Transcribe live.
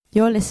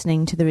You're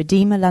listening to the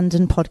Redeemer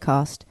London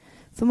podcast.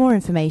 For more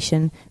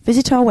information,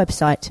 visit our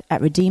website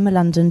at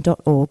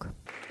redeemerlondon.org.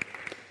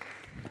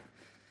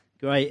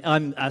 Great.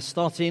 I'm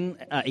starting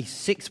a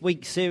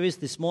 6-week series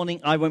this morning.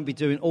 I won't be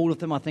doing all of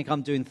them. I think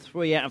I'm doing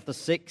 3 out of the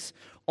 6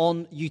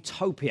 on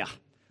utopia.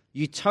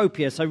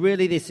 Utopia. So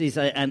really this is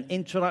an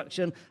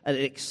introduction, an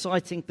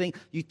exciting thing.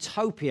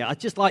 Utopia. I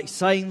just like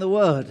saying the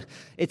word.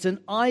 It's an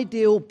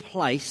ideal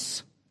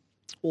place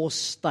or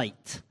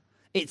state.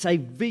 It's a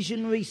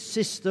visionary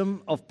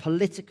system of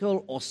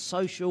political or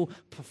social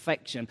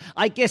perfection.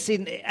 I guess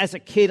as a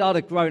kid I'd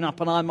have grown up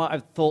and I might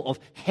have thought of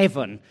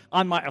heaven.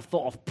 I might have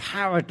thought of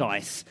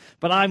paradise.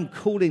 But I'm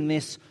calling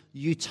this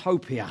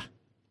utopia.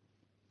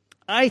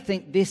 I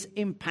think this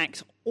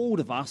impacts all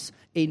of us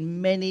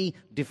in many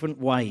different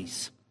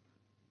ways.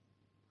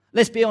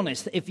 Let's be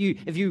honest, if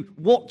you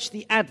watch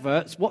the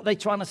adverts, what they're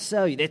trying to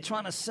sell you, they're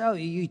trying to sell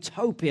you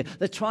utopia.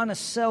 They're trying to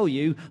sell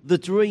you the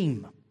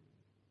dream.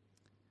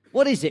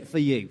 What is it for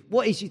you?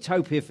 What is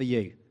utopia for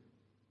you?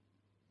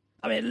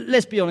 I mean,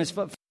 let's be honest,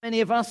 for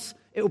many of us,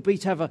 it will be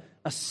to have a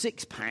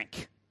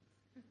 6-pack,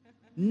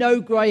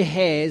 no grey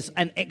hairs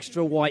and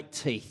extra white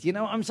teeth. You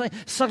know what I'm saying?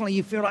 Suddenly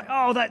you feel like,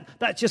 oh,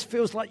 that just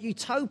feels like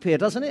utopia,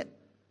 doesn't it?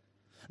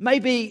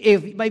 Maybe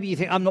you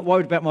think, I'm not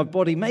worried about my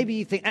body. Maybe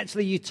you think,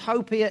 actually,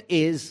 utopia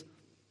is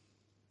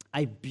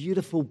a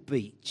beautiful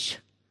beach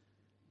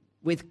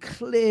with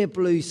clear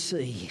blue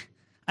sea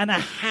and a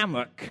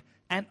hammock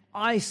and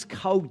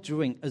ice-cold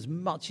drink as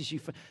much as you...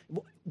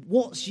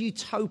 What's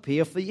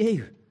utopia for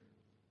you?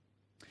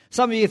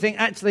 Some of you think,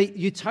 actually,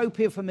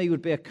 utopia for me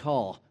would be a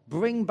car.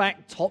 Bring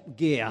back Top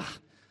Gear.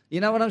 You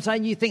know what I'm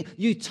saying? You think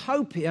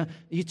utopia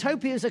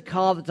is a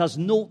car that does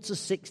 0 to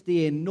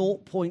 60 in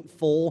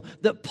 0.4,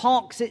 that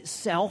parks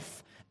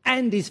itself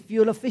and is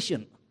fuel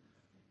efficient.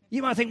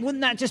 You might think,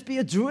 wouldn't that just be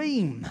a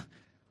dream?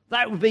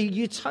 That would be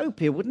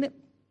utopia, wouldn't it?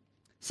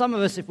 Some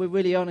of us, if we're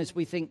really honest,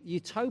 we think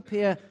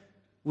utopia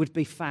would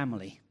be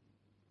family.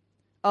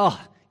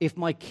 If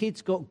my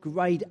kids got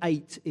grade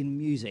 8 in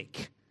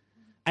music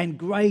and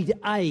grade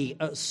A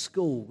at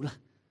school,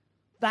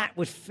 that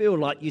would feel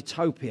like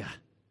utopia.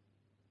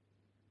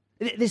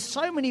 There's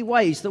so many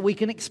ways that we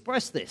can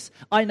express this.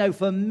 I know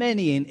for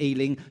many in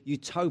Ealing,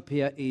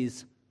 utopia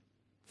is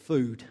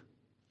food.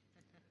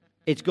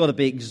 It's got to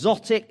be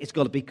exotic, it's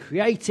got to be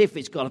creative,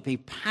 it's got to be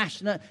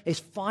passionate.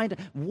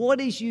 What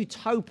is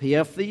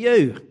utopia for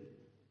you?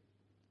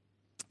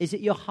 Is it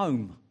your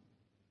home?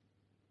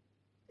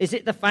 Is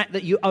it the fact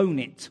that you own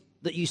it,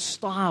 that you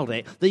styled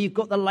it, that you've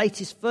got the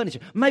latest furniture?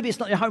 Maybe it's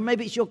not your home,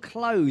 maybe it's your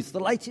clothes, the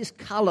latest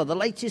colour, the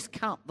latest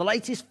cut, the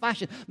latest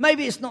fashion.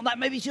 Maybe it's not that,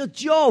 maybe it's your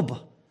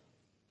job.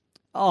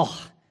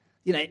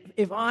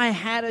 If I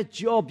had a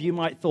job, you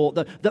might thought,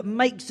 that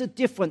makes a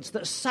difference,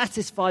 that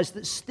satisfies,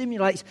 that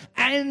stimulates,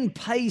 and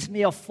pays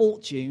me a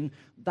fortune,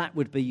 that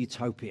would be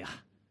utopia.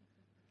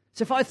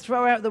 So if I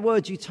throw out the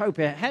word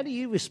utopia, how do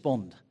you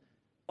respond?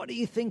 What are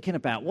you thinking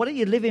about? What are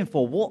you living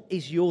for? What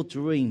is your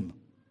dream?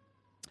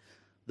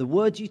 The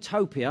word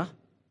utopia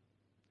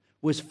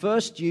was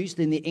first used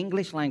in the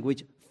English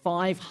language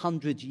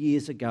 500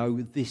 years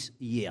ago this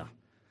year.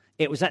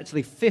 It was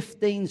actually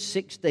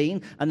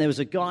 1516, and there was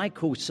a guy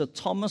called Sir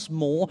Thomas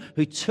More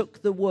who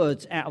took the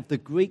words out of the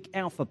Greek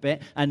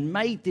alphabet and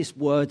made this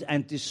word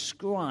and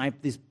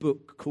described this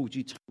book called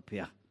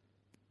Utopia.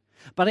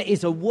 But it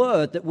is a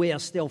word that we are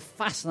still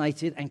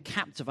fascinated and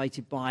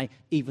captivated by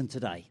even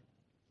today.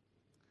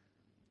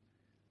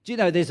 Do you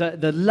know there's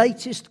the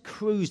latest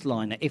cruise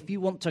liner, if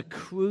you want to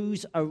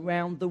cruise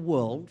around the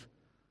world,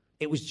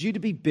 it was due to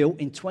be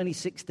built in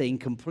 2016,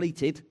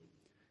 completed,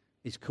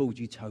 it's called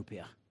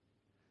Utopia.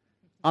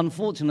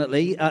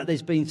 Unfortunately,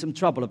 there's been some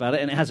trouble about it,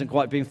 and it hasn't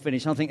quite been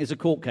finished. I think there's a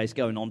court case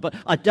going on, but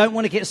I don't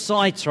want to get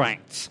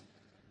sidetracked.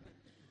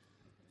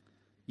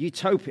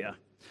 Utopia.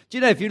 Do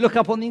you know, if you look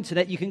up on the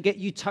internet, you can get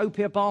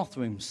Utopia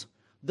bathrooms.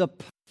 The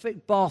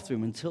perfect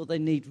bathroom until they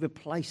need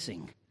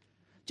replacing.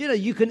 Do you know,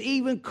 you can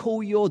even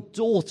call your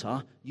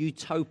daughter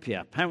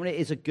Utopia. Apparently, it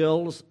is a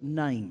girl's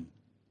name.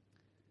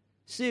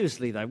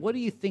 Seriously, though, what do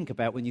you think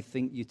about when you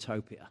think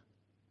Utopia?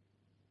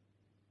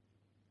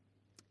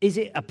 Is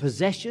it a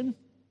possession?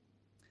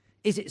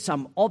 Is it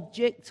some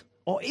object,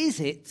 or is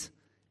it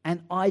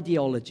an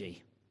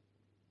ideology?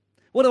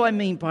 What do I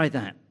mean by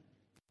that?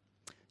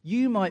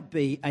 You might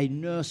be a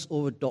nurse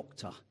or a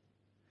doctor,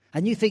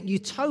 and you think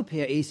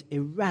utopia is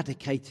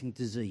eradicating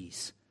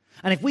disease.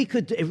 And if we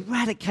could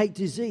eradicate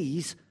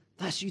disease,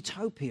 that's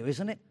utopia,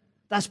 isn't it?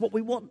 That's what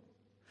we want.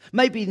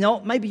 Maybe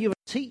not. Maybe you're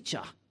a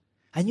teacher,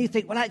 and you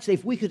think, well, actually,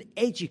 if we could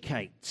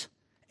educate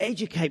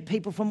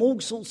people from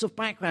all sorts of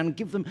backgrounds and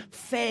give them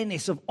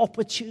fairness of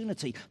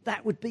opportunity,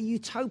 that would be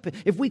utopia.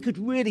 If we could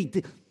really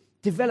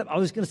develop, I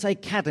was going to say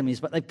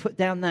academies, but they put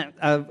down that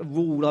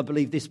rule, I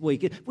believe, this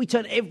week. If we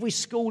turn every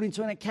school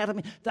into an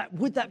academy,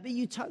 would that be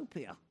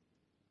utopia?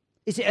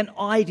 Is it an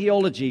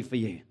ideology for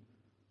you?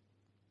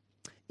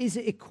 Is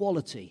it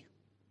equality?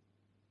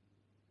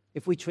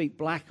 If we treat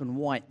black and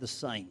white the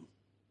same?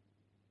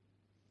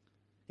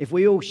 If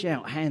we all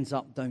shout, hands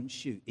up, don't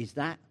shoot, is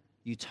that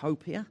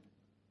utopia?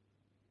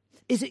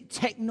 Is it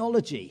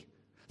technology?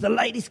 The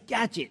latest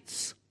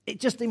gadgets? It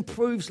just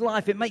improves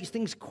life. It makes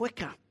things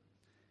quicker.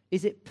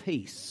 Is it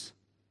peace?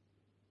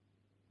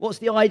 What's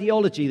the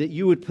ideology that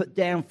you would put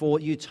down for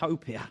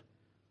utopia?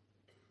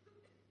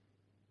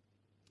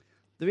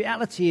 The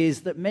reality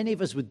is that many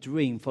of us would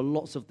dream for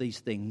lots of these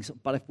things,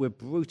 but if we're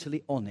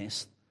brutally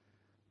honest,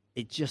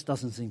 it just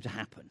doesn't seem to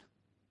happen.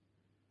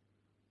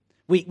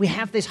 We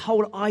have this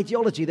whole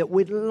ideology that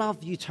we'd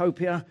love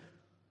utopia,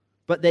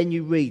 but then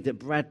you read that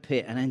Brad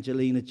Pitt and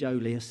Angelina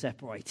Jolie are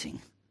separating.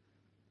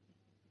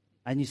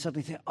 And you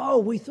suddenly think, oh,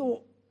 we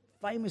thought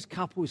famous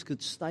couples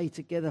could stay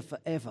together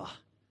forever.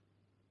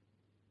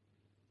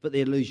 But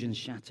the illusion's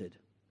shattered.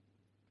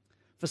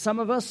 For some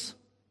of us,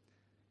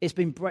 it's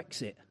been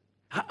Brexit.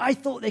 I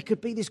thought there could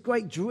be this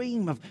great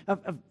dream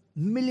of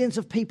millions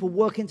of people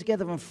working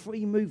together on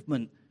free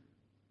movement,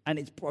 and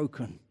it's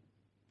broken.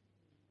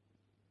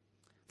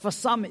 For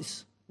some,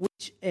 it's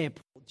which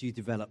airport do you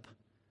develop?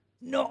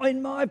 Not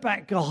in my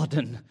back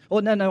garden.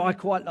 Or no, I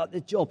quite like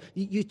the job.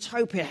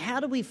 Utopia, how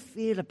do we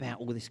feel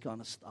about all this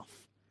kind of stuff?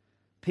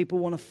 People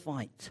want to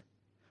fight.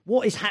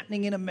 What is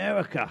happening in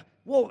America?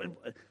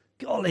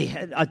 Golly,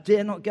 I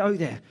dare not go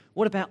there.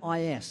 What about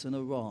IS and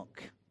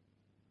Iraq?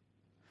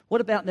 What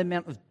about the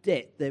amount of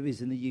debt there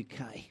is in the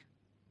UK?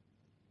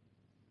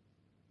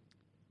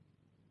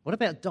 What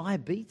about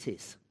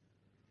diabetes?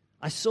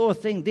 I saw a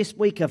thing this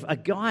week of a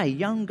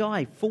young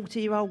guy,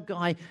 40-year-old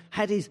guy,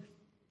 had his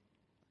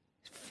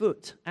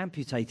foot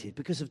amputated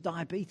because of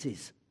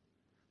diabetes.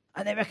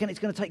 And they reckon it's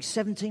going to take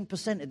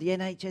 17% of the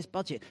NHS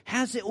budget.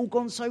 How's it all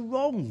gone so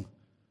wrong?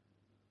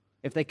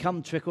 If they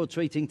come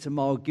trick-or-treating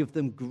tomorrow, give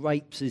them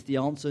grapes is the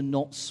answer,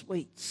 not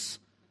sweets.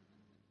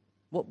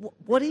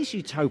 What is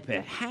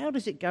utopia? How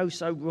does it go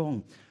so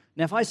wrong?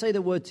 Now, if I say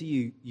the word to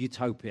you,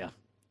 utopia,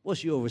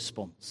 what's your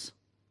response?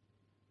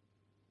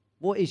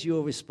 What is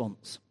your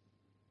response?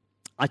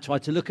 I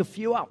tried to look a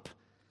few up.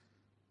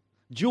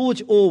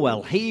 George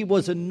Orwell, he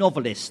was a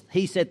novelist.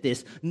 He said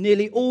this: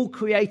 nearly all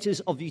creators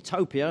of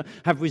utopia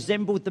have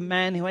resembled the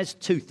man who has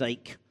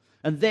toothache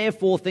and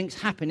therefore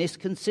thinks happiness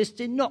consists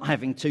in not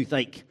having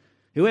toothache.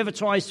 Whoever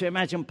tries to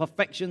imagine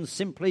perfection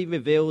simply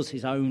reveals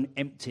his own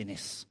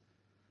emptiness.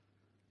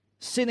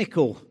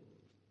 Cynical.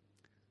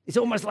 It's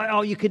almost like,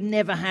 oh, you could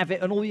never have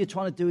it, and all you're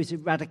trying to do is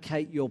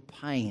eradicate your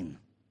pain.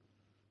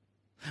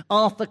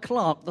 Arthur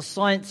Clarke, the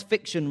science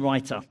fiction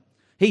writer,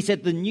 he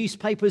said the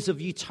newspapers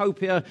of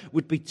utopia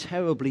would be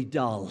terribly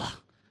dull.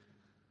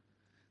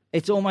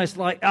 It's almost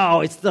like,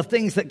 oh, it's the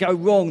things that go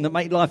wrong that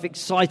make life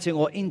exciting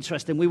or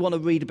interesting. We want to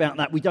read about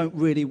that. We don't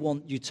really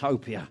want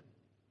utopia.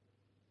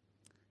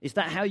 Is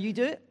that how you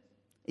do it?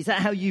 Is that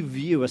how you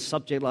view a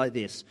subject like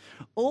this?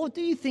 Or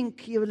do you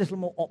think you're a little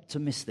more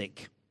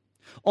optimistic?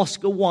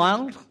 Oscar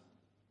Wilde,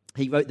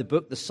 he wrote the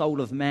book, The Soul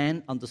of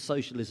Man Under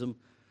Socialism.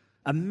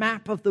 A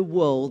map of the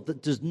world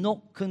that does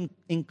not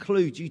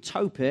include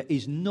utopia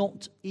is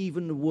not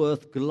even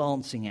worth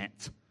glancing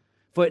at,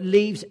 for it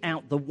leaves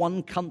out the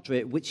one country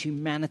at which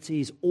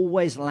humanity is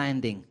always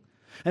landing.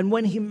 And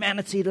when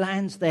humanity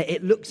lands there,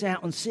 it looks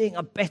out and seeing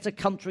a better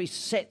country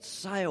set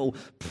sail.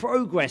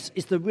 Progress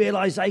is the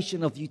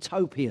realization of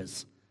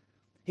utopias.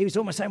 He was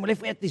almost saying, well,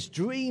 if we had this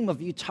dream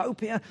of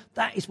utopia,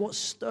 that is what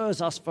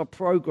stirs us for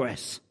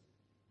progress.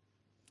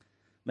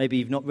 Maybe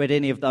you've not read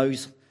any of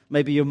those.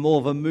 Maybe you're more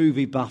of a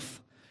movie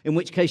buff, in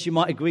which case you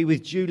might agree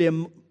with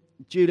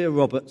Julia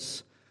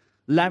Roberts.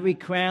 Larry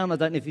Crown, I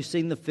don't know if you've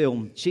seen the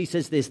film. She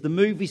says this: the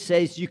movie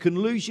says you can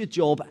lose your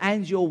job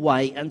and your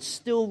way and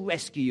still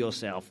rescue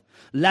yourself.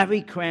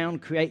 Larry Crown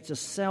creates a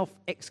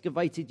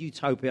self-excavated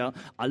utopia.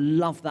 I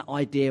love that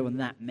idea and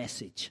that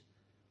message.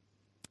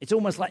 It's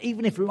almost like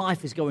even if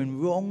life is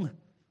going wrong,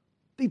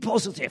 be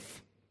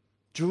positive.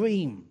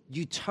 Dream.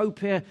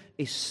 Utopia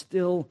is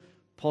still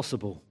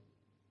possible.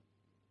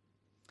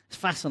 It's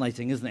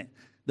fascinating, isn't it?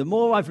 The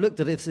more I've looked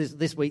at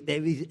this week,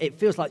 it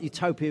feels like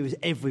utopia is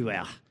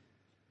everywhere.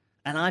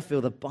 And I feel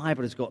the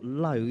Bible has got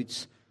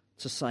loads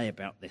to say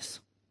about this.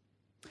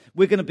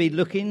 We're going to be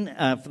looking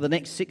for the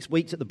next 6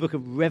 weeks at the book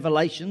of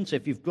Revelation. So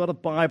if you've got a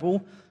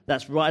Bible,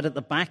 that's right at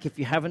the back. If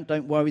you haven't,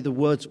 don't worry, the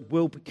words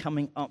will be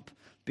coming up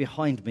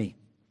behind me.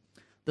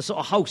 The sort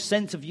of whole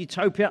sense of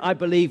utopia, I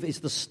believe,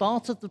 is the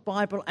start of the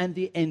Bible and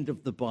the end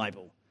of the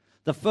Bible.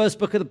 The first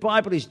book of the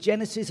Bible is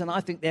Genesis, and I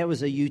think there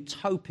was a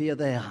utopia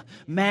there.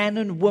 Man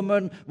and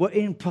woman were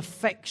in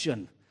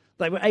perfection.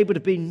 They were able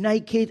to be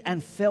naked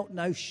and felt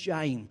no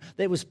shame.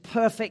 There was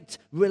perfect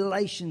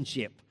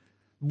relationship.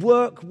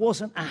 Work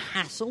wasn't a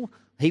hassle.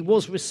 He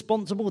was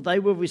responsible. They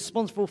were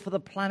responsible for the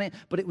planet,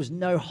 but it was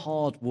no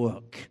hard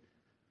work.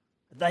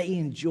 They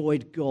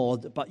enjoyed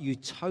God, but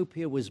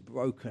utopia was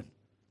broken.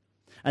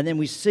 And then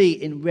we see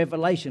in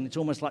Revelation, it's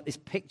almost like this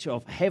picture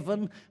of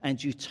heaven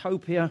and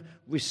utopia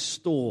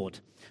restored.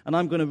 And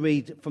I'm going to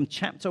read from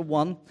chapter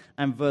 1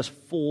 and verse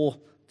 4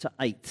 to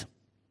 8.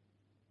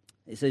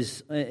 It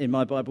says in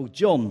my Bible,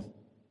 John,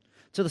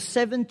 to the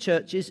 7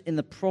 churches in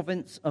the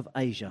province of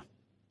Asia,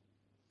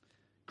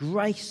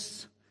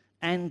 grace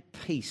and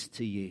peace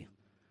to you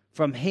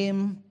from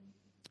him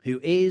who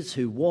is,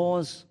 who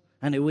was,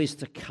 and who is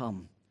to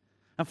come,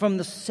 and from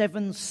the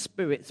 7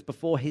 spirits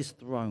before his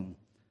throne,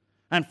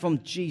 and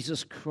from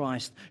Jesus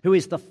Christ, who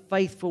is the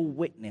faithful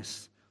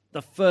witness,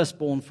 the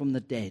firstborn from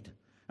the dead,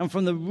 and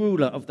from the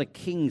ruler of the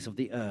kings of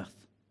the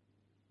earth.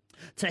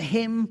 To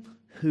him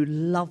who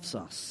loves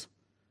us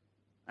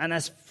and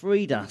has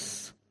freed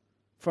us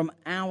from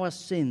our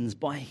sins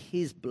by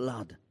his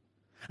blood,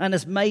 and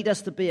has made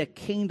us to be a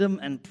kingdom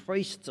and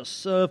priests to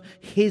serve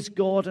his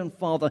God and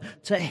Father.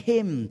 To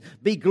him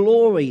be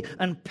glory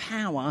and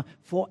power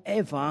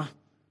forever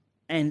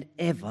and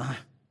ever.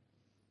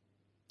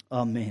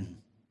 Amen.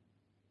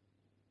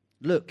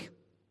 Look,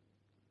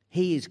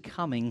 he is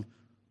coming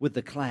with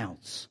the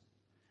clouds,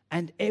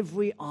 and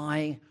every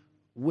eye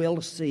will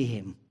see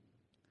him,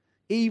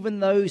 even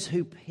those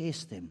who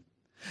pierced him,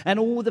 and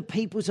all the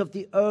peoples of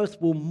the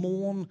earth will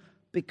mourn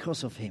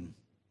because of him.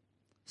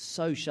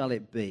 So shall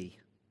it be.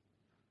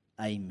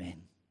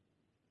 Amen.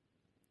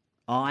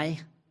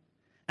 I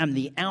am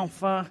the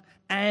Alpha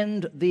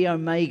and the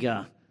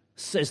Omega,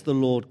 says the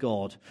Lord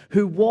God,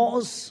 who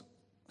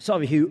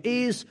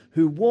is,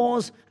 who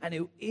was, and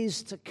who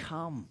is to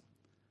come,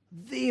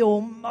 the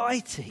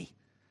Almighty.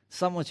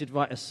 Someone should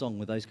write a song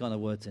with those kind of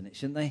words in it,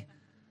 shouldn't they?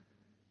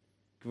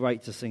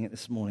 Great to sing it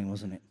this morning,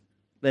 wasn't it?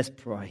 Let's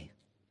pray.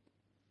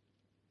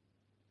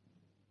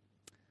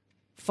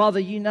 Father,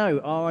 you know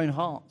our own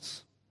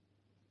hearts.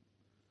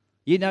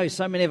 You know,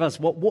 so many of us,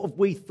 what have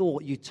we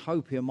thought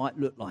utopia might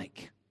look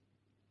like?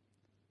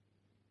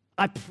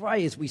 I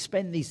pray as we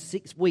spend these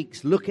 6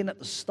 weeks looking at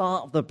the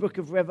start of the book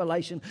of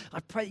Revelation, I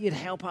pray you'd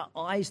help our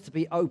eyes to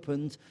be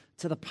opened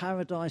to the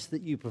paradise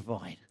that you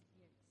provide.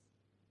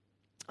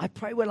 I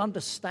pray we'll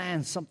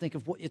understand something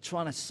of what you're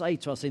trying to say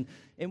to us in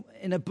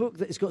a book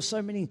that has got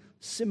so many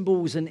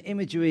symbols and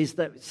imageries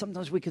that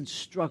sometimes we can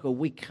struggle.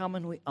 We come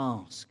and we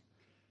ask,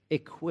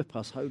 equip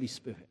us, Holy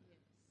Spirit.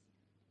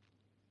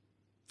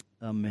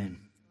 Amen.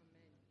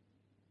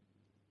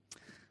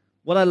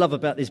 What I love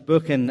about this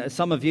book, and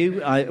some of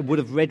you would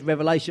have read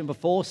Revelation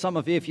before. Some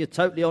of you, if you're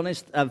totally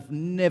honest, have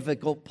never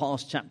got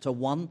past chapter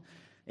 1.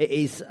 It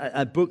is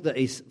a book that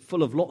is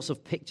full of lots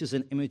of pictures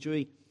and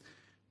imagery.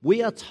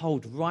 We are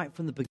told right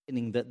from the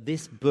beginning that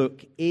this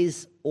book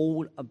is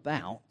all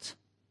about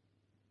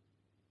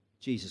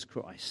Jesus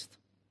Christ.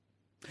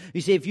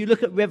 You see, if you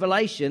look at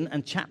Revelation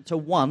and chapter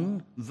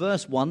 1,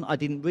 verse 1, I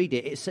didn't read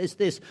it. It says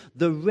this,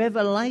 the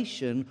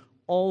revelation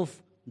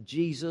of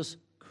Jesus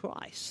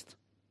Christ,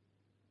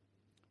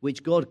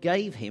 which God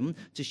gave him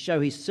to show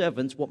his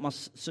servants what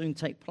must soon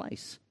take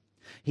place.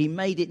 He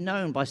made it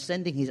known by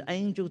sending his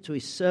angel to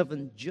his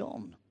servant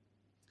John,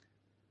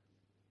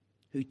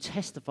 who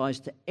testifies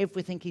to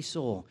everything he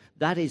saw.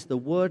 That is the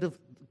word of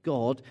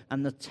God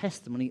and the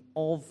testimony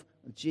of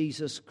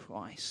Jesus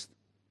Christ.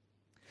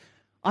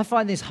 I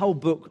find this whole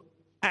book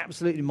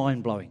absolutely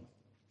mind-blowing.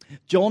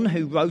 John,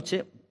 who wrote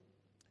it,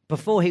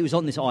 before he was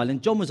on this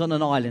island, John was on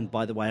an island,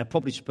 by the way. I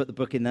probably should put the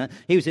book in there.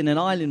 He was in an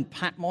island,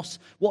 Patmos.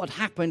 What had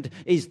happened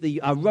is the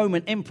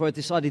Roman emperor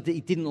decided that he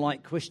didn't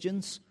like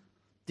Christians.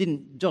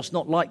 Didn't just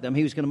not like them,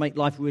 he was going to make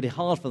life really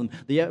hard for them.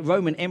 The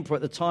Roman emperor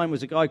at the time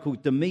was a guy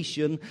called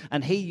Domitian,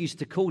 and he used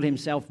to call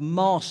himself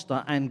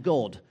Master and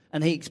God.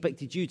 And he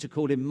expected you to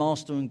call him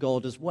Master and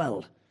God as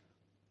well.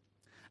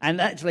 And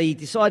actually, he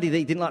decided that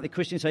he didn't like the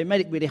Christians, so he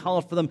made it really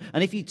hard for them.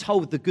 And if he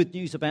told the good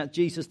news about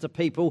Jesus to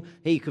people,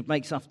 he could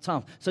make stuff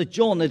tough. So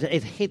John had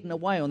hidden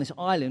away on this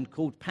island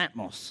called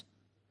Patmos.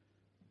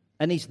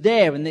 And he's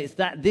there, and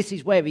this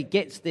is where he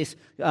gets this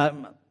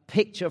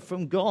picture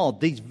from God,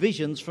 these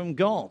visions from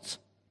God.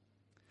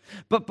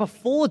 But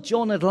before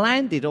John had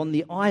landed on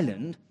the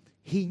island,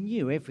 he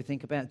knew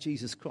everything about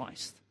Jesus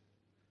Christ.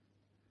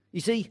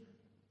 You see,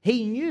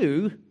 he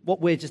knew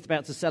what we're just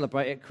about to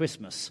celebrate at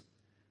Christmas.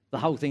 The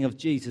whole thing of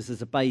Jesus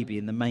as a baby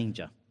in the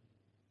manger.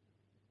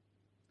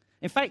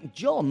 In fact,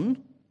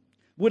 John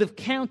would have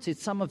counted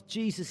some of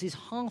Jesus'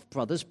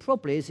 half-brothers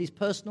probably as his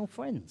personal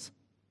friends.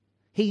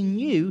 He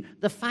knew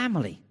the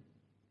family.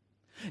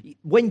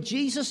 When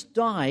Jesus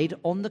died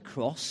on the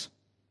cross,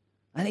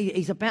 and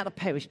he's about to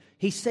perish,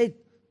 he said,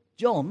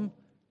 John,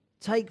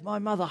 take my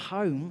mother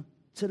home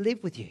to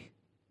live with you.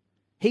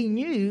 He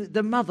knew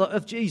the mother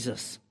of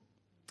Jesus.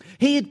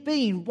 He had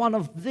been one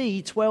of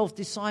the 12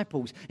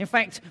 disciples. In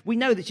fact, we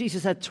know that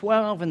Jesus had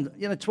 12,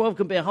 and 12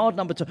 can be a hard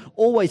number to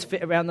always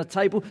fit around the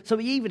table. So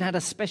he even had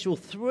a special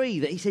 3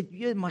 that he said,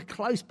 you're my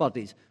close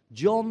buddies.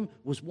 John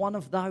was one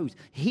of those.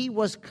 He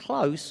was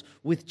close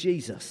with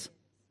Jesus.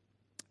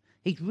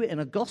 He'd written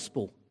a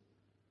gospel.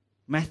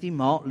 Matthew,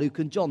 Mark, Luke,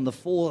 and John, the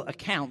 4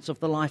 accounts of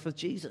the life of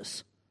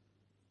Jesus.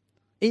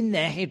 In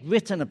there, he'd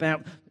written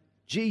about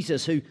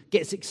Jesus who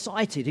gets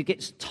excited, who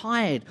gets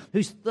tired,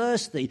 who's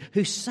thirsty,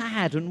 who's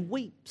sad and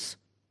weeps.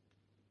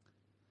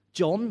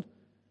 John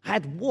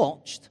had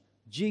watched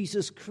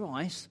Jesus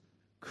Christ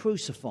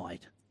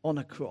crucified on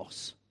a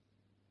cross.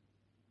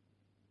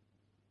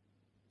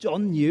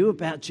 John knew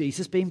about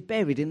Jesus being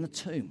buried in the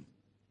tomb.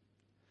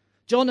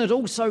 John had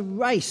also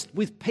raced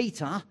with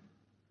Peter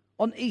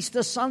on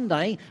Easter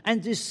Sunday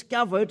and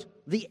discovered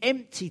the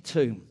empty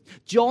tomb.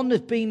 John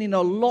had been in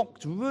a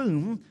locked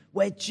room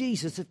where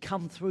Jesus had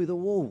come through the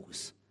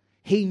walls.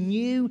 He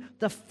knew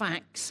the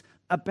facts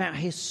about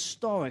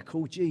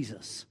historical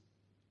Jesus.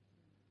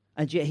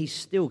 And yet he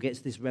still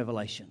gets this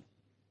revelation.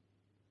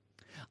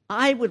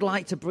 I would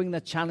like to bring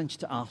the challenge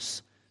to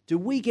us. Do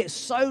we get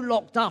so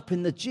locked up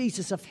in the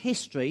Jesus of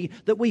history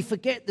that we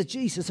forget the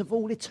Jesus of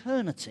all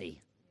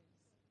eternity?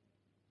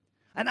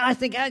 And I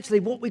think actually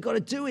what we've got to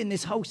do in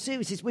this whole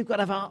series is we've got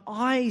to have our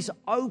eyes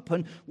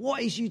open.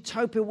 What is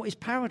utopia? What is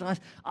paradise?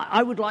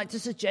 I would like to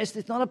suggest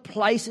it's not a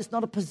place, it's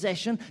not a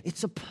possession,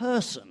 it's a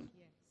person.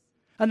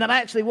 And that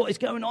actually what is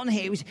going on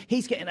here is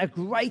he's getting a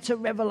greater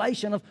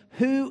revelation of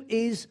who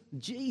is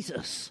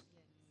Jesus.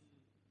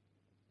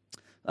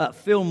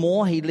 Phil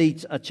Moore, he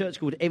leads a church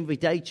called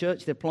Everyday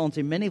Church. They're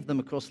planting many of them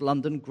across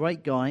London.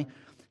 Great guy.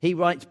 He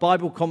writes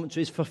Bible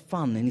commentaries for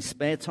fun in his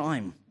spare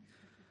time.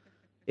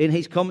 In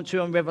his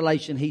commentary on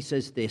Revelation, he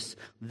says this: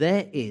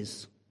 there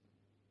is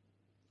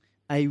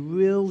a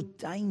real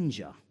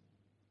danger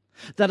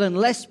that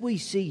unless we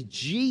see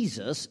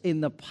Jesus in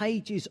the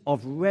pages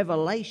of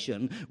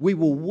Revelation, we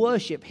will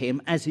worship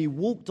him as he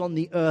walked on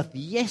the earth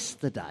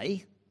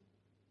yesterday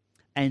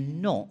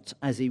and not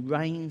as he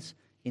reigns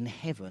in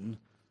heaven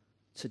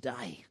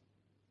today.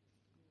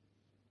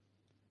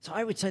 So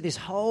I would say this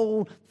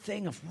whole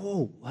thing of,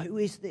 whoa, who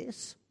is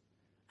this?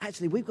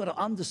 Actually, we've got to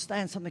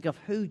understand something of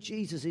who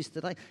Jesus is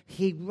today.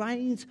 He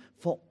reigns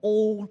for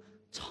all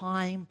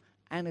time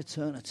and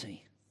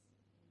eternity.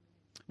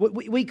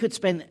 We could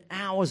spend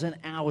hours and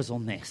hours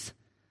on this.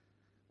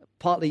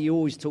 Partly you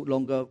always talk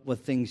longer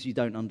with things you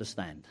don't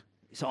understand.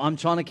 So I'm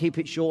trying to keep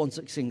it short and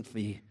succinct for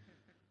you.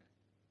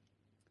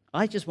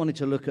 I just wanted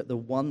to look at the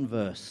one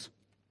verse,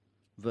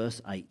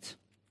 verse 8.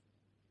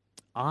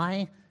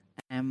 I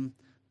am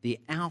the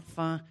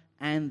Alpha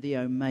and the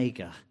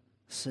Omega,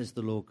 says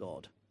the Lord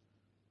God,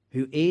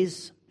 who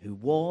is, who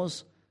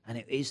was, and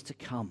who is to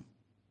come.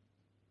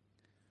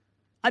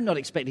 I'm not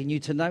expecting you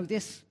to know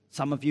this.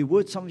 Some of you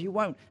would, some of you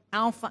won't.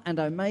 Alpha and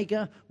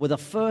Omega were the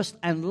first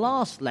and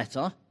last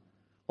letter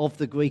of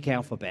the Greek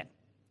alphabet.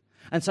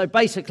 And so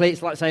basically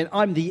it's like saying,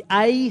 I'm the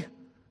A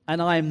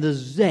and I am the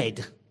Z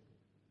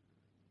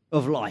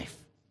of life.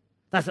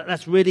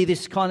 That's really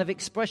this kind of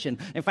expression.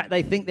 In fact,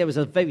 they think there was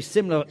a very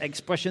similar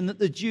expression that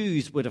the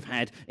Jews would have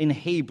had in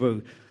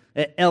Hebrew,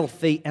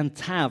 Elphi and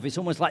Tav. It's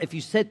almost like if you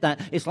said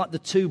that, it's like the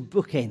two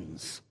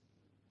bookends.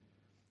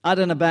 I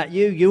don't know about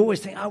you, you always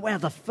think, oh wow,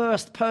 the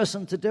first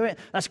person to do it,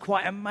 that's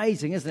quite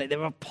amazing, isn't it?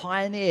 They're a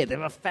pioneer,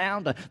 they're a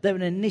founder, they're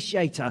an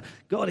initiator.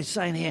 God is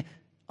saying here,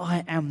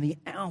 I am the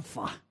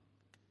Alpha.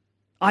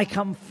 I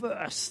come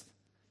first.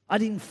 I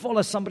didn't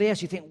follow somebody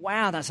else. You think,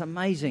 wow, that's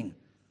amazing.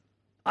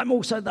 I'm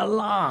also the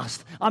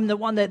last. I'm the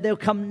one that there'll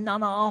come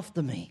none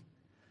after me.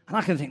 And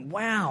I can think,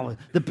 wow,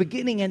 the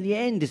beginning and the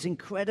end is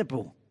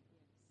incredible.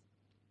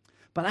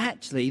 But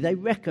actually, they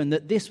reckon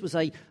that this was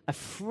a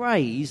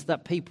phrase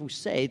that people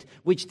said,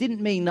 which didn't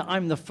mean that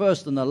I'm the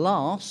first and the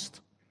last.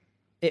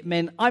 It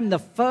meant I'm the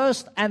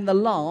first and the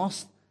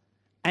last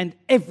and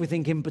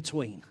everything in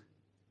between.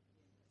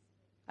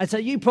 And so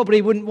you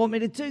probably wouldn't want me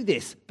to do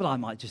this, but I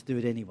might just do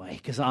it anyway,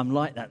 because I'm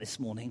like that this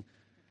morning.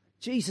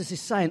 Jesus is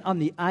saying, I'm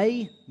the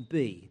A,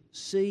 B,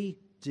 C,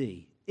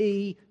 D,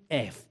 E,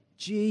 F,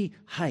 G,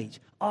 H,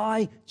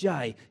 I,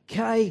 J,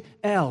 K,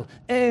 L,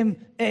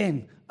 M,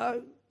 N,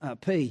 O,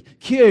 P,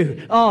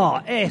 Q,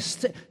 R,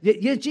 S.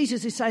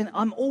 Jesus is saying,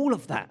 I'm all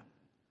of that.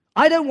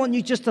 I don't want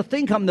you just to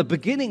think I'm the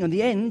beginning and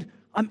the end.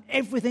 I'm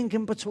everything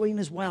in between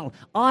as well.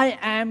 I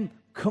am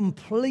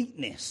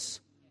completeness.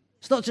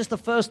 It's not just the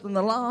first and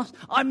the last.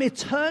 I'm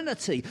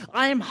eternity.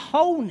 I am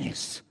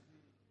wholeness.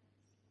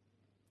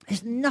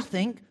 There's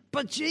nothing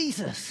but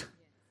Jesus.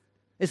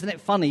 Isn't it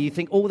funny? You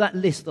think all that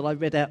list that I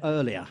read out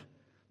earlier,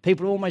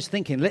 people are almost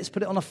thinking, let's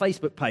put it on a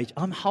Facebook page.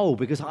 I'm whole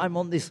because I'm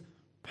on this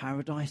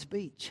paradise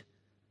beach.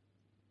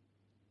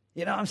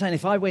 You know what I'm saying?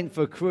 If I went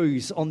for a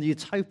cruise on the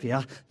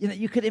Utopia,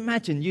 you could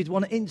imagine you'd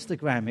want to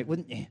Instagram it,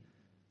 wouldn't you?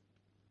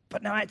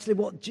 But now actually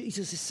what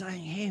Jesus is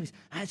saying here is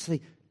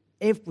actually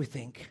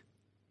everything,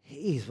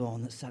 he is the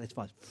one that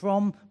satisfies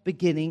from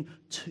beginning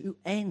to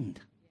end.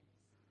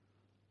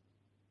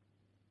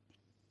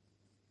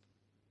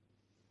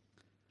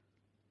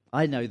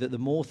 I know that the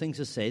more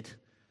things are said,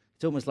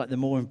 it's almost like the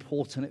more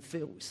important it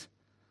feels.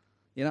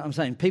 You know what I'm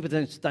saying? People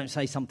don't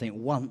say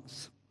something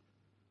once.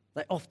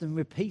 They often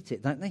repeat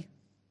it, don't they?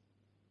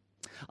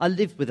 I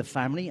lived with a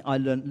family. I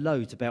learned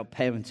loads about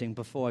parenting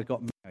before I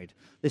got married.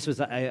 This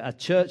was a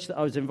church that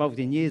I was involved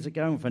in years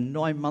ago, and for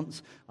 9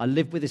 months I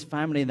lived with this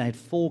family, and they had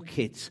 4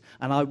 kids,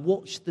 and I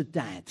watched the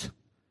dad.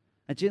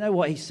 And do you know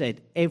what he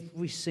said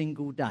every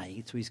single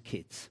day to his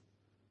kids?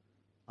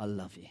 I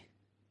love you.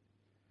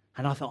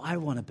 And I thought, I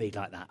want to be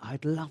like that.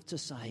 I'd love to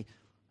say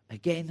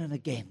again and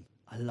again,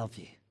 I love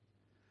you.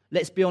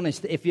 Let's be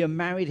honest, if you're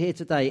married here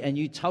today and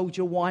you told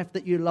your wife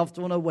that you loved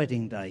her on her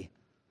wedding day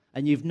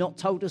and you've not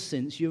told her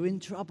since, you're in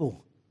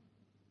trouble.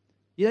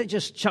 You don't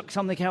just chuck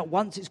something out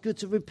once. It's good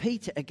to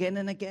repeat it again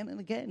and again and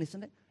again,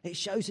 isn't it? It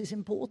shows it's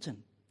important.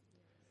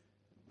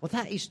 Well,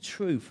 that is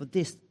true for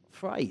this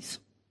phrase.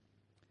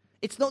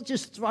 It's not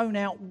just thrown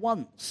out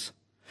once.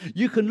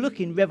 You can look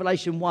in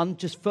Revelation 1,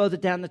 just further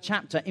down the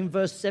chapter, in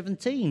verse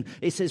 17.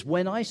 It says,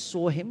 when I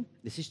saw him,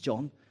 this is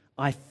John,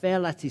 I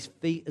fell at his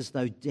feet as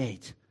though dead.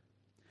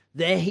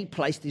 There he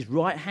placed his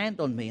right hand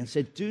on me and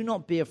said, do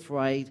not be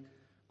afraid.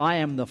 I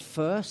am the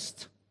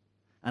first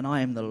and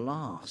I am the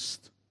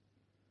last.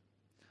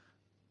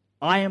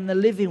 I am the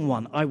living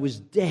one. I was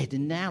dead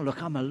and now,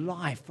 look, I'm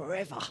alive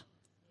forever.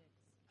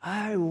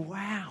 Oh,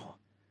 wow.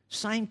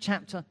 Same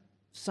chapter,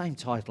 same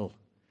title.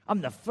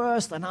 I'm the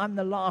first and I'm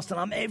the last and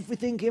I'm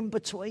everything in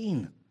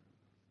between.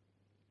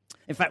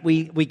 In fact,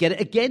 we get it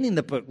again in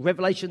the book,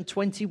 Revelation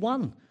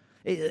 21.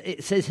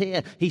 It says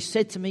here, he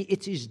said to me,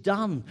 it is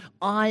done.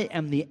 I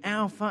am the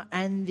Alpha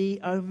and the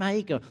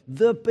Omega,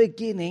 the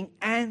beginning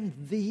and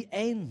the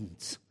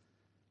end.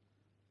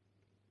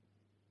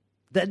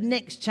 The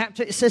next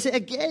chapter, it says it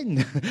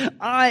again.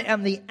 I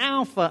am the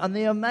Alpha and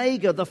the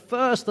Omega, the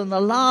first and the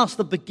last,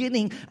 the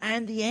beginning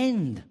and the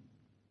end.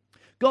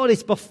 God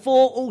is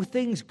before all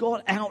things.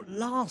 God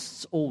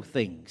outlasts all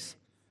things.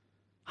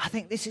 I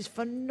think this is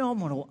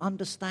phenomenal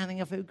understanding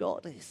of who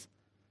God is.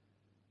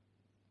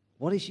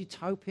 What is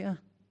utopia?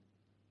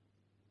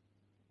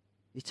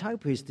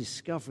 Utopia is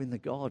discovering the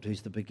God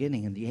who's the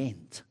beginning and the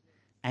end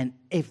and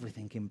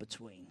everything in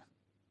between.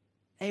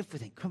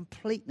 Everything,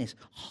 completeness,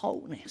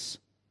 wholeness.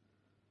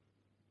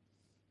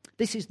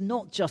 This is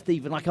not just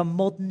even like a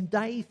modern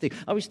day thing.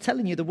 I was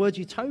telling you the word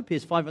utopia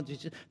is 500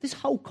 years. This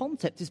whole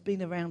concept has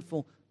been around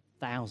for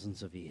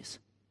thousands of years.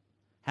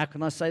 How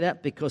can I say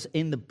that? Because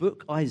in the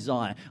book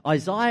Isaiah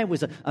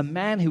was a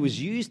man who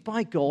was used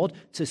by God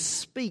to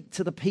speak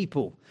to the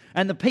people.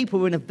 And the people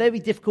were in a very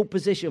difficult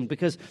position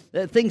because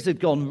things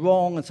had gone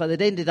wrong, and so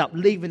they'd ended up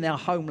leaving their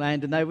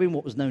homeland, and they were in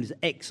what was known as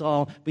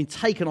exile, been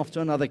taken off to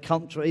another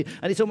country,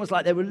 and it's almost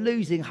like they were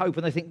losing hope,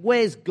 and they think,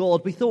 where's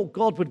God? We thought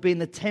God would be in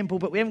the temple,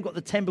 but we haven't got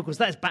the temple because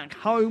that's back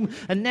home,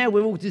 and now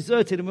we're all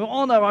deserted, and we're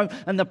on our own.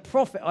 And the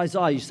prophet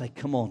Isaiah used to say,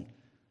 come on,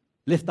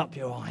 lift up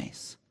your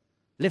eyes.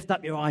 Lift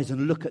up your eyes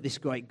and look at this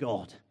great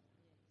God.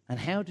 And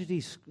how did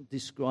he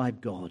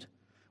describe God?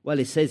 Well,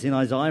 it says in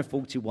Isaiah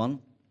 41,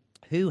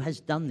 who has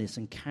done this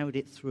and carried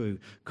it through,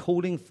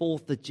 calling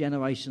forth the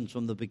generations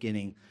from the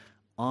beginning?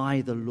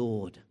 I, the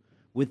Lord,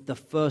 with the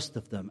first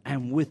of them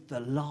and with the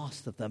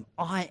last of them,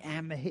 I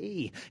am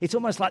he. It's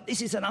almost like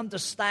this is an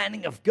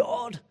understanding of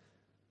God.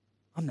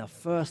 I'm the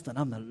first and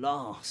I'm the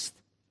last.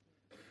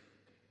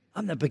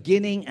 I'm the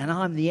beginning and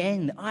I'm the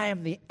end. I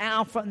am the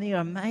Alpha and the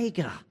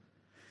Omega.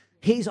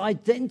 His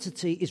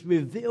identity is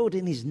revealed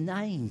in his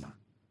name.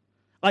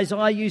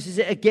 Isaiah uses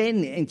it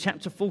again in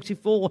chapter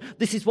 44.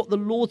 This is what the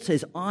Lord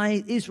says.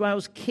 I,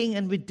 Israel's King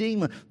and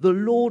Redeemer, the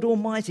Lord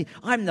Almighty.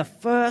 I'm the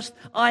first,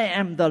 I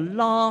am the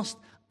last,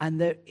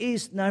 and there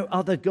is no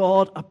other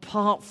God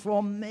apart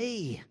from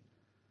me.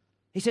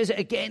 He says it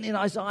again in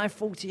Isaiah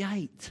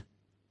 48.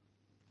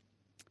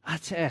 I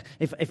tell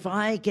you, if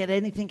I get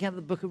anything out of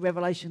the book of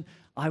Revelation,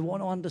 I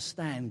want to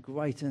understand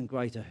greater and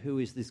greater who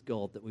is this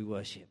God that we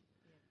worship.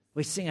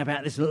 We sing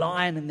about this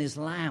lion and this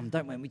lamb,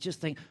 don't we? And we just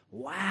think,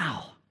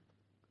 wow.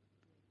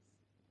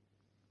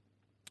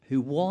 Who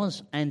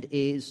was and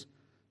is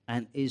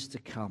to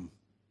come.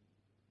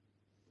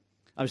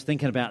 I was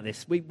thinking about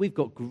this. We've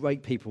got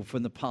great people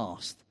from the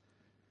past.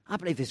 I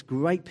believe there's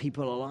great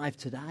people alive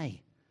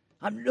today.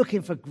 I'm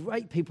looking for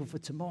great people for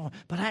tomorrow.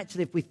 But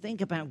actually, if we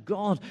think about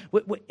God,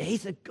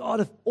 he's a God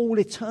of all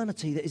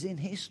eternity that is in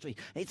history.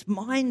 It's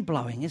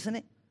mind-blowing, isn't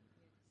it?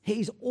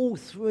 He's all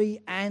three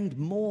and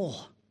more.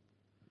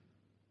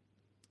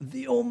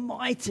 The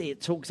Almighty,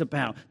 it talks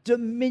about,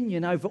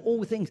 dominion over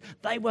all things.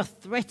 They were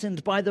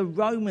threatened by the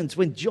Romans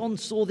when John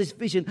saw this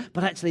vision,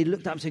 but actually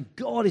looked up and said,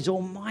 God is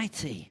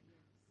Almighty.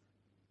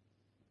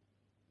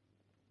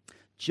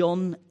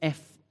 John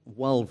F.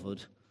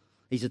 Walvoord,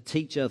 he's a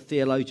teacher, a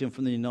theologian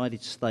from the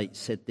United States,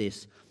 said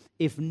this: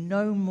 if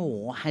no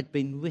more had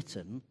been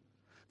written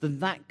than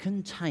that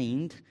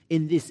contained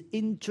in this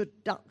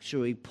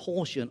introductory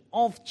portion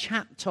of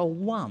chapter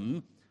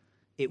 1,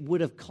 it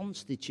would have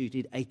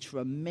constituted a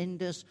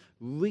tremendous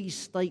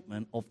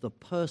restatement of the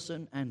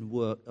person and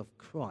work of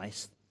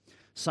Christ,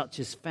 such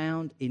as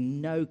found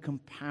in no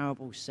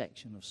comparable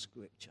section of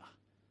Scripture.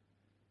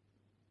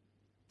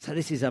 So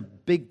this is a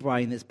big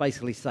brain that's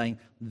basically saying,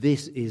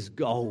 this is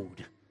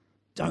gold.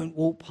 Don't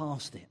walk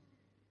past it.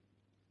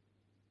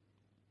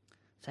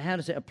 So how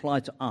does it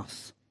apply to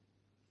us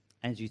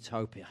as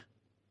utopia?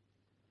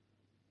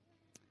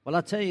 Well,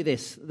 I'll tell you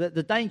this.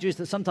 The danger is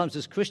that sometimes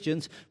as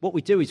Christians, what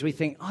we do is we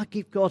think, I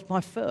give God my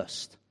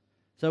first.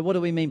 So what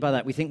do we mean by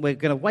that? We think we're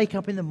going to wake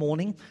up in the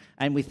morning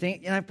and we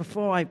think,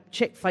 before I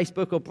check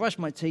Facebook or brush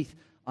my teeth,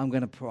 I'm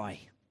going to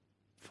pray.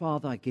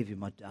 Father, I give you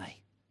my day.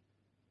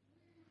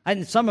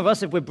 And some of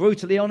us, if we're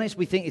brutally honest,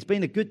 we think it's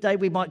been a good day.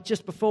 We might,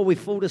 just before we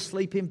fall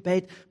asleep in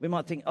bed, we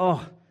might think,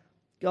 oh,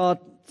 God,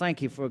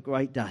 thank you for a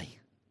great day.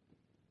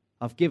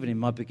 I've given him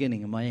my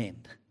beginning and my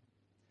end.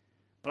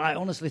 But I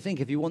honestly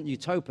think if you want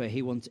utopia,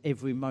 he wants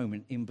every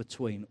moment in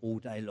between all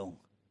day long.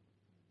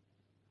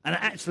 And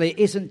actually, it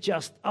isn't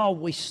just,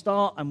 we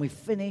start and we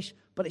finish,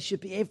 but it should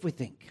be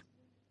everything.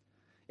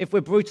 If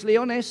we're brutally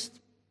honest,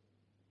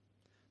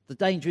 The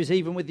danger is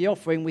even with the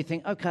offering, we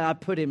think, okay, I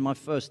put in my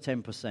first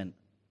 10%.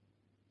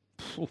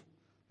 Phew,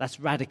 that's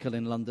radical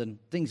in London.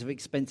 Things are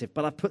expensive,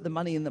 but I put the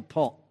money in the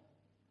pot.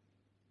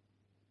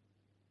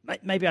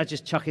 Maybe I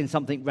just chuck in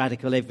something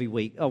radical every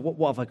week. Oh,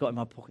 what have I got in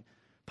my pocket?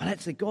 But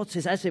actually, God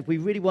says, as if we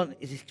really want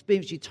to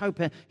experience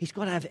utopia, he's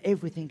got to have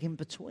everything in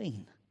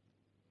between.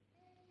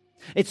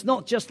 It's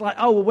not just like,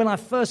 oh, well, when I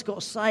first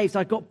got saved,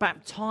 I got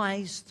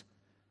baptized.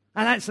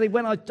 And actually,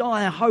 when I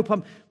die, I hope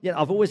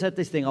I've always had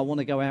this thing, I want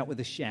to go out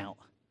with a shout.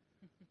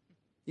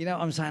 You know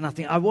what I'm saying? I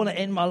think I want to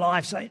end my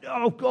life saying,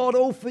 oh, God,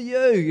 all for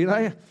you. You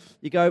know,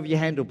 you go over your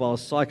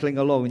handlebars cycling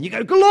along and you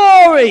go,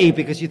 glory,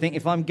 because you think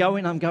if I'm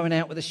going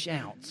out with a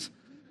shout.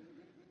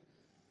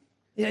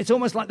 You know, it's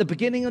almost like the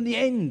beginning and the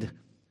end.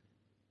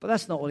 But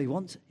that's not what he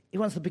wants. He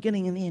wants the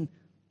beginning and the end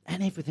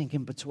and everything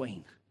in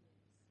between.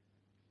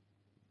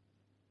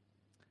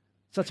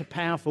 Such a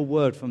powerful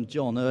word from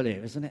John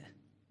earlier, isn't it?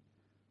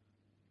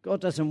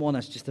 God doesn't want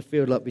us just to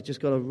feel like we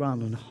just got to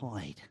run and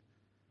hide.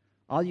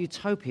 Our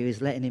utopia is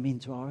letting him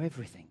into our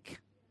everything.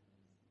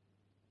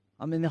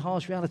 I mean, the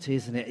harsh reality,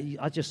 isn't it?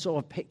 I just saw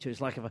a picture.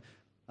 It's like of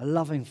a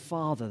loving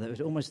father that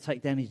would almost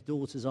take down his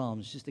daughter's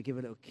arms just to give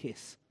a little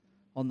kiss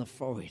on the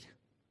forehead.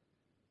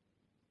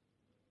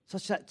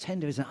 Such that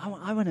tender, isn't it?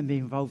 I want to be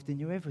involved in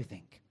your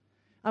everything.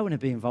 I want to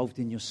be involved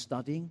in your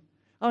studying.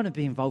 I want to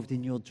be involved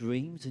in your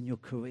dreams and your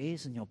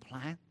careers and your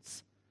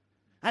plans.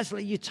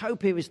 Actually,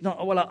 utopia is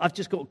not, well, I've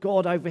just got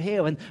God over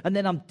here and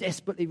then I'm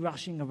desperately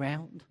rushing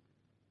around.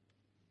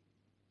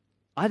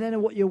 I don't know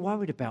what you're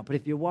worried about, but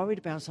if you're worried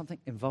about something,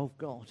 involve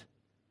God.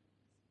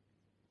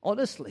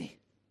 Honestly.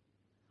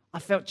 I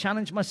felt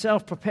challenged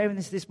myself preparing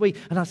this week,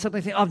 and I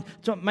suddenly think, I'm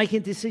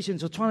making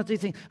decisions or trying to do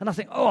things, and I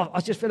think,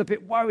 I just feel a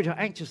bit worried or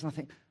anxious, and I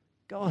think,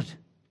 God,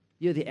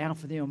 you're the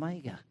Alpha and the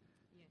Omega.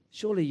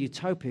 Surely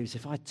utopia is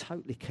if I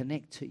totally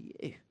connect to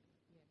you.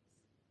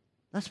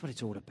 That's what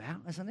it's all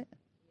about, isn't it?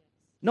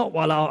 Not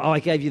while I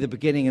gave you the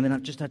beginning and then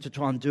I've just had to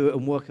try and do it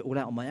and work it all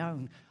out on my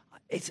own.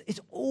 It's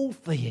all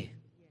for you.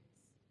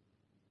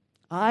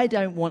 I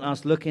don't want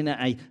us looking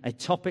at a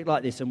topic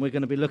like this, and we're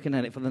going to be looking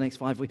at it for the next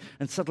 5 weeks,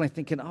 and suddenly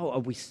thinking, are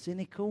we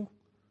cynical?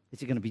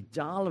 Is it going to be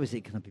dull or is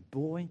it going to be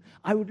boring?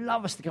 I would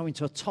love us to go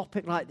into a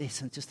topic like this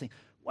and just think,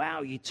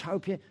 wow,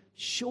 utopia.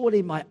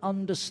 Surely my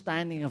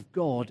understanding of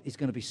God is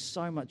going to be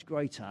so much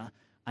greater,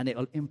 and it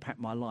will impact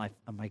my life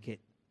and make it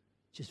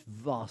just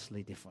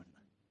vastly different.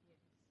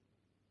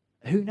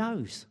 Who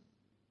knows?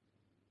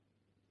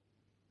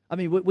 I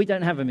mean, we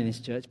don't have them in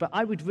this church, but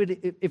I would really,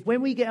 if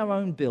when we get our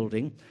own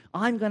building,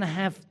 I'm going to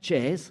have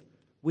chairs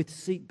with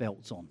seat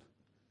belts on.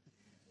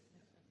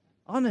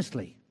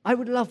 Honestly, I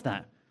would love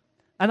that.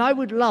 And I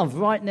would love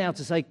right now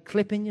to say,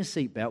 clip in your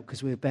seatbelt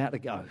because we're about to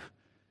go.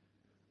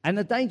 And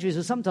the danger is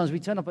that sometimes we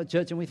turn up at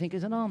church and we think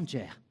it's an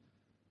armchair.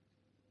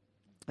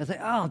 I think,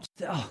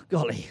 oh,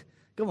 golly,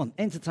 come on,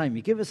 entertain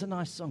me, give us a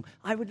nice song.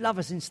 I would love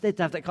us instead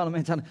to have that kind of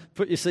mentality.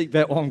 Put your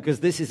seatbelt on because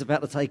this is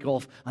about to take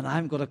off and I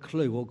haven't got a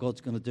clue what God's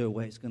going to do or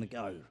where it's going to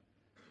go.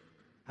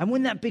 And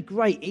wouldn't that be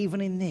great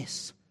even in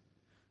this?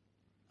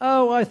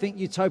 Oh, I think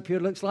utopia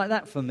looks like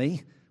that for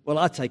me. Well,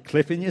 I'd say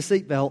clip in your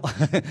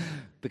seatbelt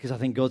because I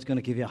think God's going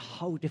to give you a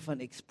whole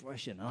different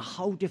expression and a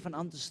whole different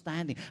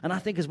understanding. And I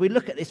think as we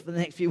look at this for the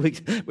next few weeks,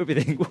 we'll be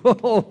thinking,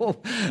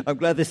 whoa, I'm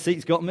glad this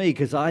seat's got me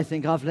because I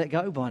think I've let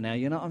go by now.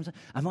 You know what I'm saying?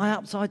 Am I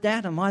upside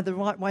down? Am I the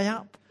right way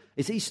up?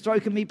 Is he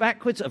stroking me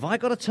backwards? Have I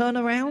got to turn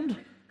around?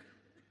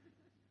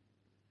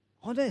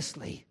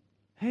 Honestly,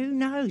 who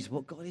knows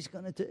what God is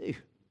going to do?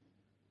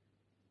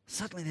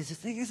 Suddenly there's a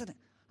thing, isn't it?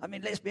 I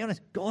mean, let's be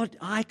honest. God,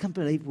 I can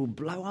believe, will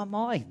blow our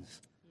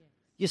minds.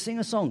 You sing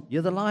a song,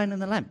 you're the lion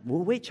and the lamb.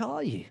 Well, which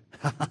are you?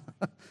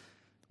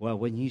 Well,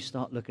 when you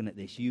start looking at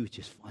this, you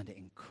just find it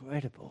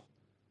incredible.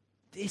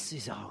 This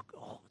is our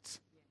God.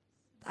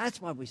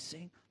 That's why we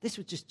sing. This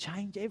would just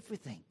change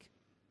everything.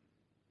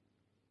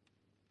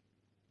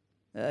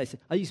 I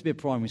used to be a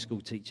primary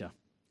school teacher.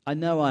 I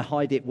know I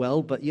hide it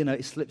well, but,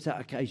 it slips out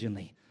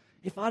occasionally.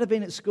 If I'd have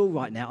been at school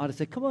right now, I'd have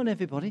said, come on,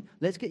 everybody,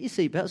 let's get your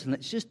seatbelts and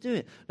let's just do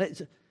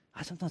it.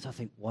 Sometimes I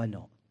think, why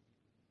not?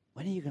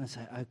 When are you going to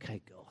say,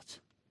 okay, God,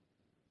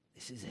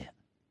 this is it.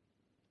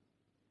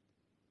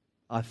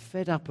 I've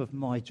fed up of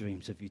my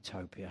dreams of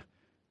utopia.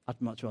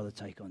 I'd much rather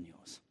take on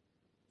yours.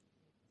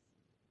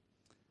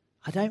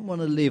 I don't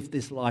want to live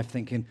this life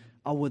thinking,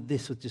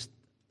 this would just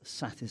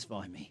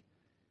satisfy me.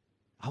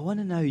 I want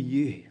to know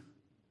you,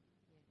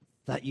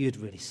 that you'd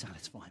really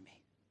satisfy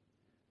me.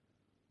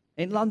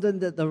 In London,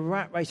 the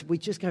rat race, we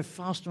just go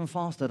faster and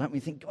faster, don't we?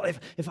 Think, God,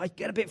 if I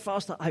get a bit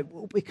faster, I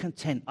will be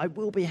content. I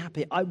will be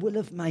happy. I will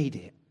have made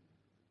it.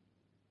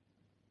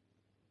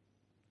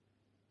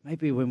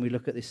 Maybe when we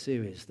look at this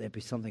series, there'd be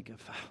something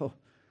of,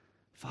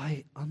 if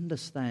I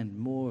understand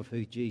more of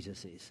who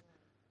Jesus is,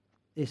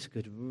 this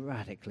could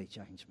radically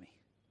change me.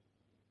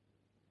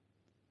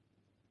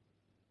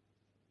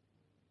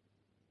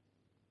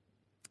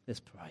 Let's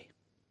pray.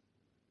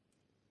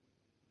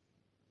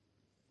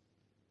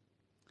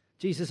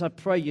 Jesus, I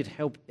pray you'd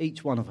help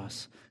each one of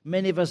us.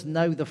 Many of us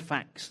know the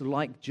facts,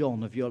 like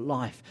John, of your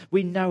life.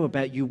 We know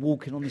about you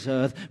walking on this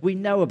earth. We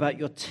know about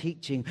your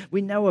teaching.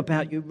 We know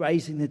about you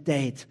raising the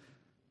dead.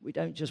 We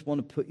don't just want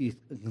to put you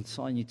and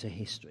consign you to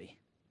history.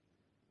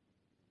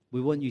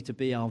 We want you to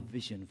be our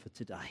vision for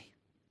today.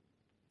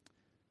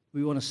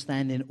 We want to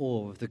stand in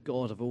awe of the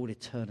God of all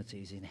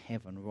eternities in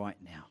heaven right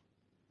now.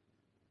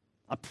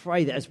 I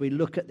pray that as we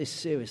look at this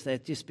series, there'll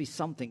just be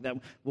something that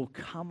will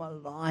come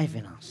alive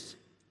in us.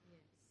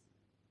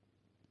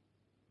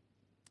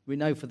 We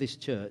know for this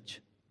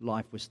church,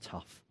 life was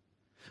tough.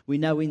 We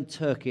know in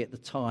Turkey at the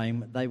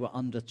time, they were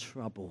under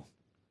trouble.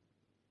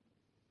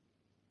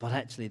 But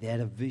actually, they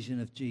had a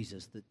vision of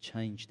Jesus that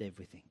changed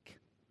everything.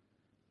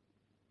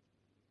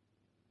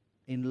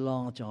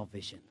 Enlarge our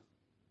vision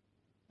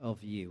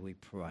of you, we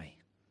pray.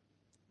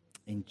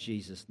 In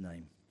Jesus'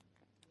 name,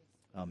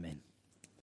 amen.